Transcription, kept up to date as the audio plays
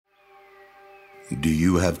Do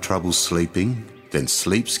you have trouble sleeping? Then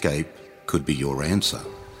Sleepscape could be your answer.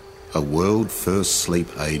 A world-first sleep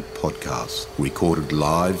aid podcast recorded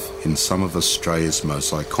live in some of Australia's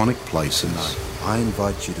most iconic places. I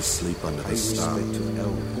invite you to sleep under the stars.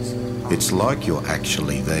 It's like you're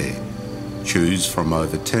actually there. Choose from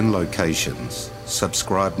over 10 locations.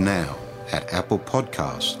 Subscribe now at Apple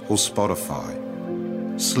Podcasts or Spotify.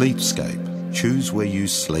 Sleepscape. Choose where you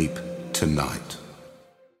sleep tonight.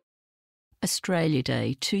 Australia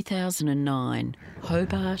Day 2009,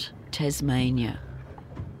 Hobart, Tasmania.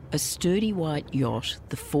 A sturdy white yacht,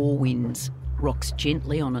 the Four Winds, rocks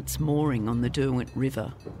gently on its mooring on the Derwent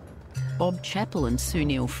River. Bob Chappell and Sue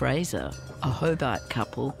Neal-Fraser, a Hobart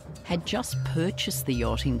couple, had just purchased the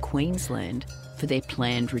yacht in Queensland for their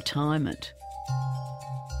planned retirement.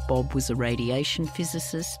 Bob was a radiation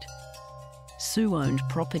physicist. Sue owned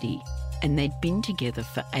property, and they'd been together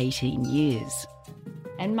for 18 years.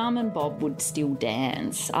 And Mum and Bob would still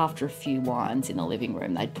dance. After a few wines in the living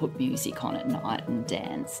room, they'd put music on at night and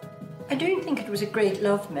dance. I don't think it was a great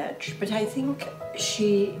love match, but I think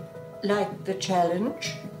she liked the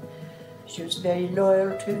challenge. She was very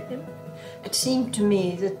loyal to him. It seemed to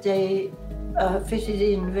me that they fitted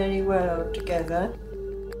in very well together.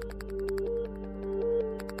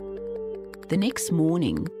 The next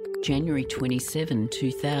morning, January 27,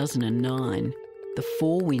 2009, the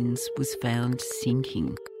Four Winds was found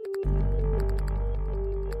sinking.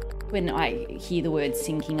 When I hear the word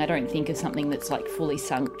sinking, I don't think of something that's like fully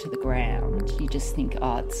sunk to the ground. You just think,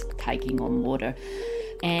 oh, it's taking on water.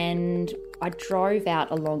 And I drove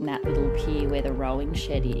out along that little pier where the rowing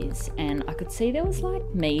shed is, and I could see there was like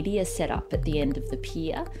media set up at the end of the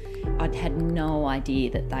pier. I'd had no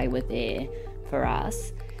idea that they were there for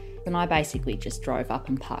us. And I basically just drove up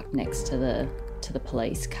and parked next to the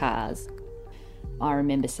police cars. I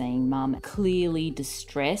remember seeing Mum clearly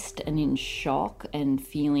distressed and in shock and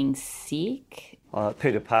feeling sick.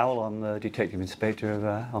 Peter Powell, I'm the Detective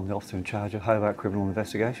Inspector. I'm the Officer in charge of Hobart Criminal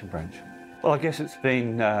Investigation Branch. Well, I guess it's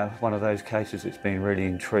been one of those cases that's been really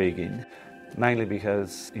intriguing, mainly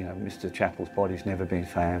because, Mr. Chappell's body's never been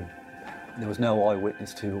found. There was no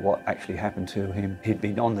eyewitness to what actually happened to him. He'd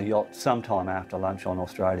been on the yacht sometime after lunch on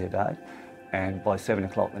Australia Day, and by 7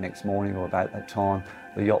 o'clock the next morning, or about that time,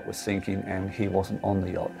 the yacht was sinking and he wasn't on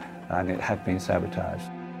the yacht, and it had been sabotaged.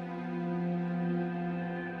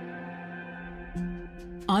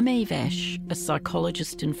 I'm Eve Ash, a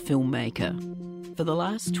psychologist and filmmaker. For the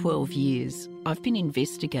last 12 years, I've been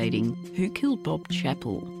investigating who killed Bob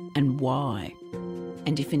Chappell and why.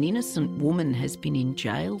 And if an innocent woman has been in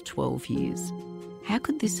jail 12 years, how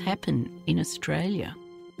could this happen in Australia?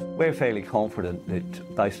 We're fairly confident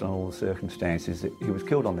that, based on all the circumstances, that he was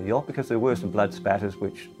killed on the yacht because there were some blood spatters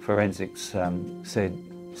which forensics said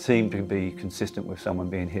seemed to be consistent with someone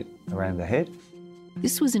being hit around the head.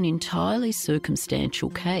 This was an entirely circumstantial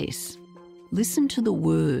case. Listen to the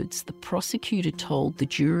words the prosecutor told the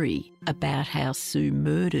jury about how Sue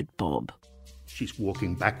murdered Bob. She's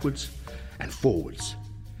walking backwards and forwards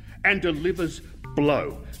and delivers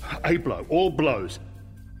blow, a blow, all blows.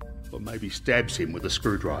 Or maybe stabs him with a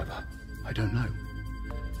screwdriver. I don't know.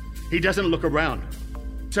 He doesn't look around,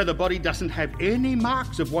 so the body doesn't have any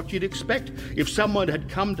marks of what you'd expect if someone had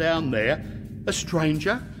come down there, a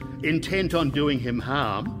stranger, intent on doing him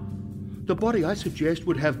harm. The body, I suggest,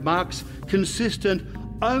 would have marks consistent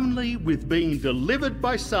only with being delivered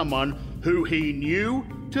by someone who he knew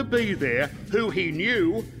to be there, who he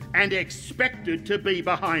knew and expected to be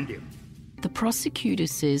behind him. The prosecutor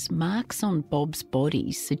says marks on Bob's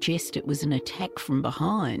body suggest it was an attack from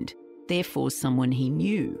behind, therefore someone he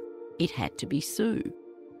knew. It had to be Sue.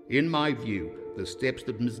 In my view, the steps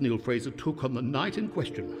that Ms. Neal-Fraser took on the night in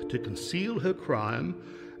question to conceal her crime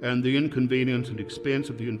and the inconvenience and expense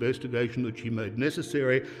of the investigation that she made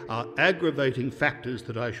necessary are aggravating factors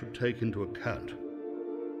that I should take into account.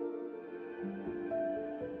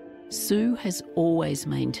 Sue has always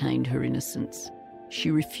maintained her innocence. She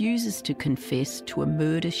refuses to confess to a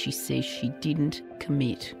murder she says she didn't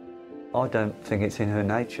commit. I don't think it's in her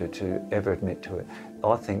nature to ever admit to it.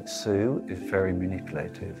 I think Sue is very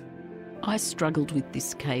manipulative. I struggled with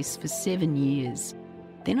this case for 7 years.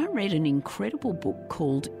 Then I read an incredible book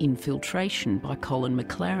called Infiltration by Colin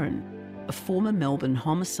McLaren, a former Melbourne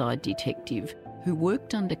homicide detective who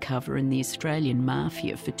worked undercover in the Australian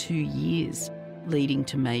mafia for 2 years, leading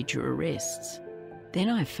to major arrests. Then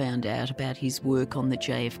I found out about his work on the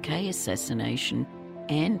JFK assassination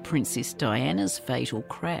and Princess Diana's fatal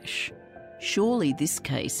crash. Surely this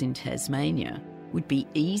case in Tasmania would be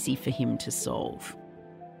easy for him to solve.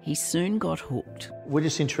 He soon got hooked. We're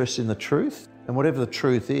just interested in the truth, and whatever the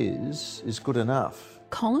truth is good enough.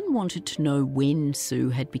 Colin wanted to know when Sue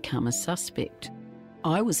had become a suspect.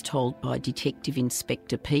 I was told by Detective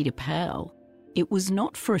Inspector Peter Powell it was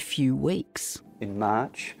not for a few weeks. In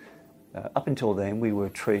March, up until then, we were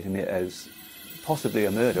treating it as possibly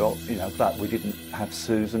a murder, but we didn't have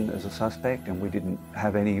Susan as a suspect and we didn't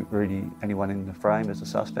have anyone in the frame as a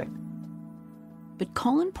suspect. But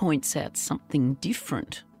Colin points out something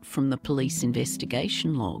different from the police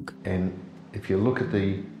investigation log. And if you look at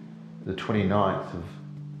the 29th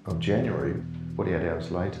of January, 48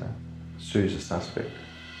 hours later, Sue's a suspect.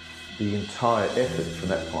 The entire effort from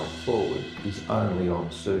that point forward is only on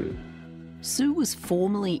Sue. Sue was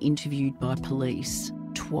formally interviewed by police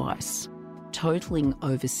twice, totalling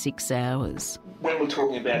over 6 hours. When we're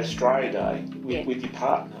talking about Australia Day with your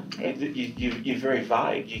partner, you're very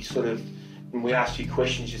vague. You sort of, when we ask you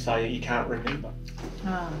questions, you say you can't remember.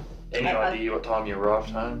 Oh. Any idea what time you arrived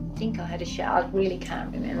home? I think I had a shower. I really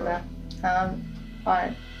can't remember. I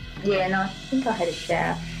think I had a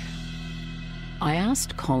shower. I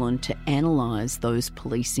asked Colin to analyse those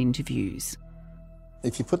police interviews.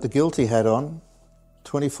 If you put the guilty hat on,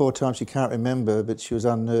 24 times she can't remember, but she was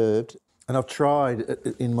unnerved. And I've tried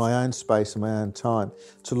in my own space and my own time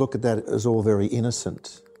to look at that as all very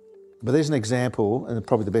innocent. But there's an example, and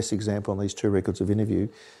probably the best example on these 2 records of interview.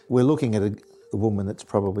 We're looking at a woman that's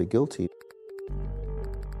probably guilty.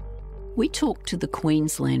 We talked to the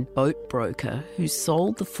Queensland boat broker who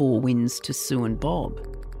sold the Four Winds to Sue and Bob.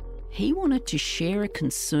 He wanted to share a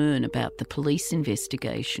concern about the police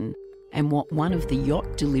investigation and what one of the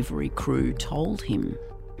yacht delivery crew told him.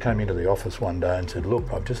 Came into the office one day and said,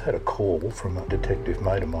 look, I've just had a call from a detective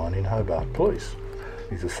mate of mine in Hobart Police.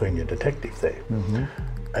 He's a senior detective there. Mm-hmm.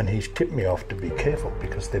 And he's tipped me off to be careful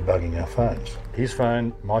because they're bugging our phones. His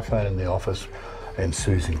phone, my phone in the office, and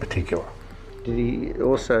Sue's in particular. Did he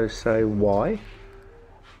also say why?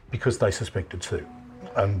 Because they suspected Sue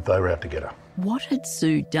and they were out to get her. What had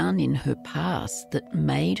Sue done in her past that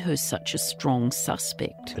made her such a strong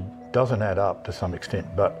suspect? It doesn't add up to some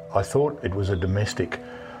extent, but I thought it was a domestic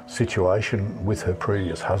situation with her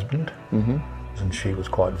previous husband, and she was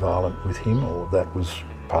quite violent with him, or that was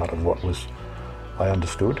part of what I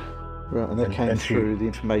understood. Right, and that came through the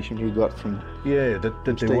information you got from... Yeah, that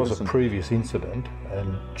there was a previous incident,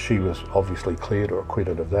 and she was obviously cleared or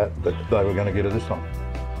acquitted of that, but they were going to get her this time.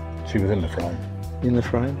 She was in the frame. In the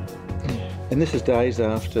frame? And this is days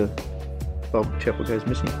after Bob Chappell goes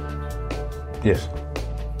missing? Yes.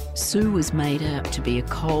 Sue was made out to be a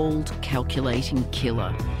cold, calculating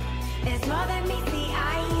killer. There's more than meets the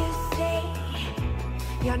eye, you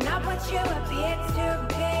see. You're not what you appear to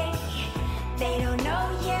be. They don't know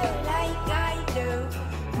you like I do.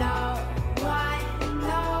 No one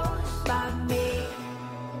knows but me.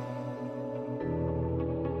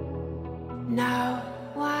 No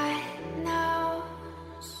one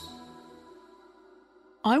knows.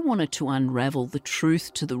 I wanted to unravel the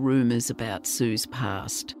truth to the rumours about Sue's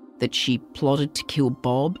past, that she plotted to kill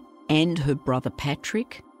Bob and her brother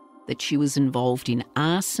Patrick, that she was involved in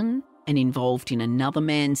arson and involved in another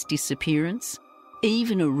man's disappearance,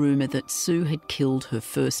 even a rumour that Sue had killed her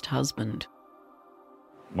first husband.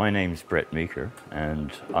 My name's Brett Meeker,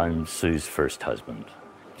 and I'm Sue's first husband.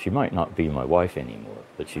 She might not be my wife anymore,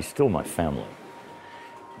 but she's still my family.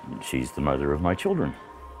 She's the mother of my children.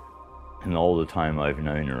 And all the time I've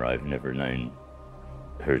known her, I've never known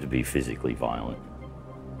her to be physically violent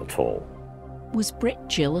at all. Was Brett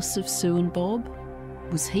jealous of Sue and Bob?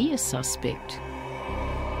 Was he a suspect?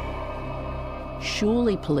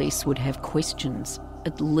 Surely police would have questions,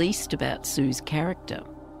 at least about Sue's character.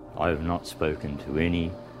 I have not spoken to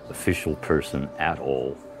any official person at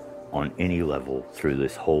all on any level through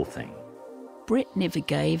this whole thing. Brett never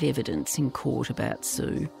gave evidence in court about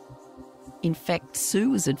Sue. In fact, Sue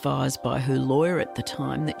was advised by her lawyer at the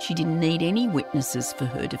time that she didn't need any witnesses for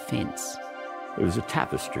her defence. It was a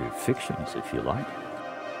tapestry of fictions, if you like.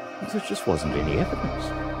 There just wasn't any evidence.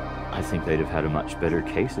 I think they'd have had a much better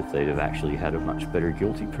case if they'd have actually had a much better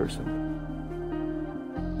guilty person.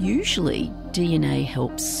 Usually, DNA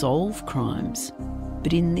helps solve crimes,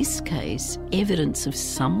 but in this case, evidence of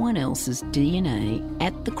someone else's DNA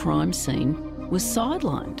at the crime scene was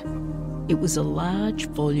sidelined. It was a large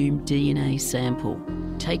volume DNA sample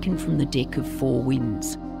taken from the deck of Four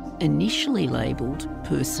Winds, initially labelled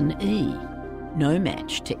Person E, no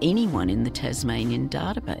match to anyone in the Tasmanian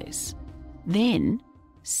database. Then,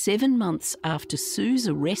 7 months after Sue's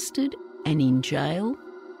arrested and in jail,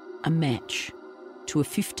 a match to a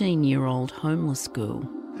 15-year-old homeless girl.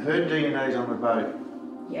 Her DNA's on the boat.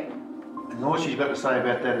 Yep. And all she's got to say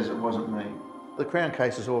about that is it wasn't me. The Crown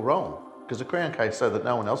case is all wrong, because the Crown case said that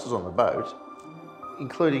no one else is on the boat,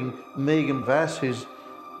 including Megan Vass, who's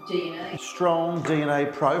DNA. Strong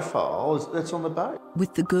DNA profile that's on the boat.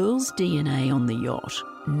 With the girl's DNA on the yacht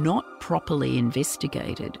not properly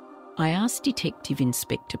investigated, I asked Detective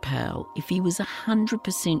Inspector Powell if he was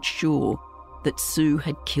 100% sure that Sue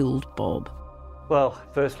had killed Bob. Well,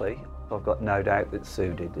 firstly, I've got no doubt that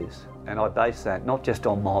Sue did this. And I base that not just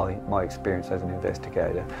on my experience as an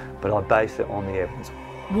investigator, but I base it on the evidence.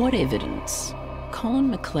 What evidence?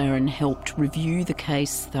 Colin McLaren helped review the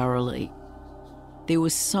case thoroughly. There were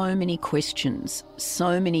so many questions,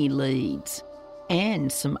 so many leads,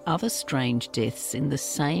 and some other strange deaths in the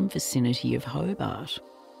same vicinity of Hobart.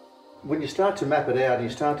 When you start to map it out and you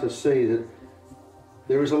start to see that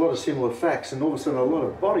there is a lot of similar facts, and all of a sudden a lot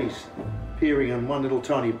of bodies appearing in one little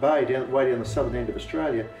tiny bay way down the southern end of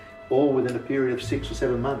Australia, all within a period of 6 or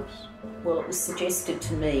 7 months. Well, it was suggested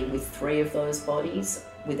to me with 3 of those bodies,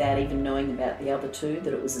 without even knowing about the other 2,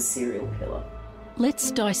 that it was a serial killer.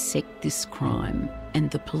 Let's dissect this crime and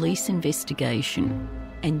the police investigation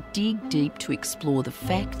and dig deep to explore the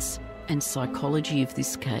facts and psychology of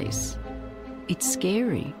this case. It's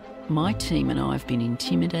scary. My team and I have been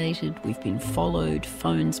intimidated, we've been followed,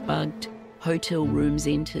 phones bugged, hotel rooms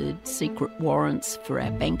entered, secret warrants for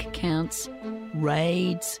our bank accounts,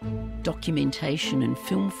 raids, documentation and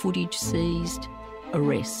film footage seized,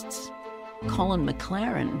 arrests. Colin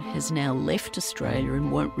McLaren has now left Australia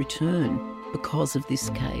and won't return because of this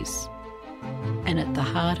case. And at the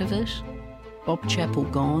heart of it, Bob Chappell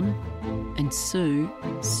gone and Sue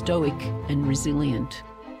stoic and resilient.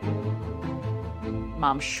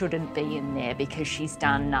 Mum shouldn't be in there because she's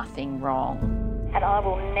done nothing wrong. And I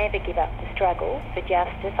will never give up the struggle for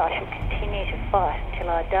justice. I shall continue to fight until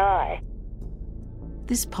I die.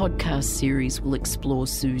 This podcast series will explore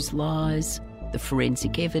Sue's lies, the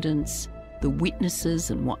forensic evidence, the witnesses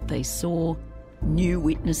and what they saw, new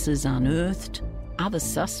witnesses unearthed, other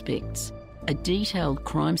suspects, a detailed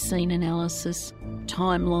crime scene analysis,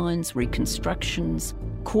 timelines, reconstructions,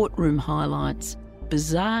 courtroom highlights,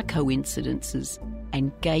 bizarre coincidences,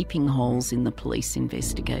 and gaping holes in the police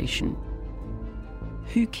investigation.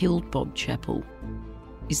 Who killed Bob Chappell?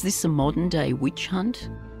 Is this a modern-day witch hunt?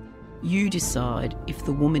 You decide if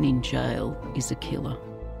the woman in jail is a killer.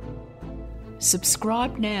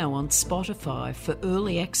 Subscribe now on Spotify for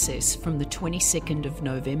early access from the 22nd of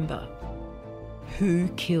November. Who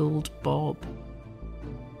killed Bob?